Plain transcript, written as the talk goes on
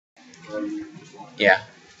Yeah.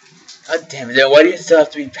 God damn it, then why do you still have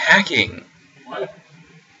to be packing? What?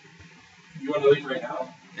 You want to leave right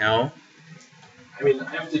now? No. I mean, I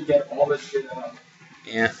have to get all this shit out.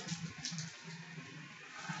 Yeah.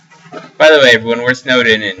 By the way, everyone, we're snowed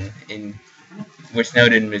in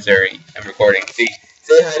Missouri. I'm recording. See,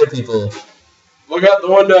 say hi to people. Look out the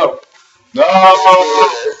window. No!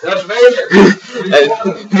 That's Vader!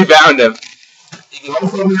 We found him.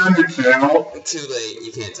 Also be on your channel. Too late.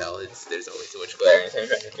 You can't tell. There's always so much glare anytime you're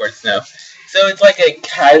trying to record snow. So it's like a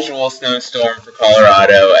casual snowstorm for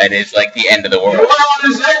Colorado, and it's like the end of the world. The world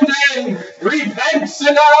is ending! Repent,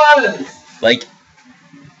 sinners! Like.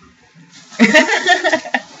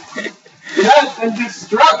 Death and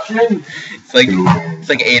destruction! It's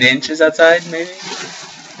like 8 inches outside, maybe?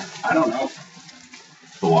 I don't know.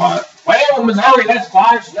 A lot. Well, Missouri, that's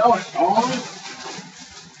 5 snowstorms.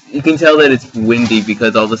 You can tell that it's windy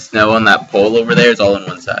because all the snow on that pole over there is all on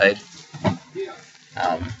one side. Yeah.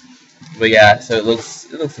 But yeah, so it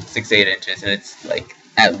looks like 6-8 inches, and it's like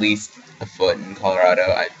at least a foot in Colorado.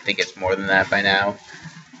 I think it's more than that by now.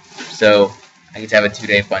 So I get to have a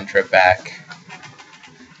 2-day fun trip back,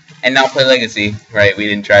 and now play Legacy. Right? We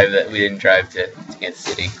didn't drive to Kansas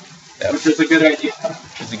City. So Which is a good idea.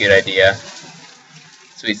 which is a good idea.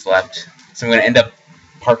 So we slept. So I'm gonna end up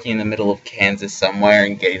parking in the middle of Kansas somewhere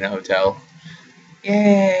and getting a hotel.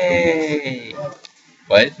 Yay!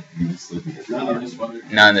 What? Not in this weather.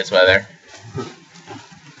 Not in this weather.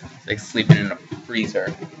 It's like sleeping in a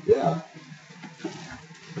freezer. Yeah.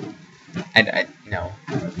 I no.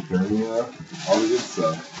 Hypothermia, all the good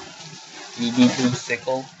stuff. Mrlubufu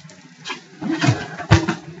sickle.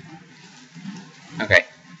 Okay.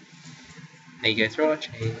 Thank you guys for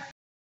watching.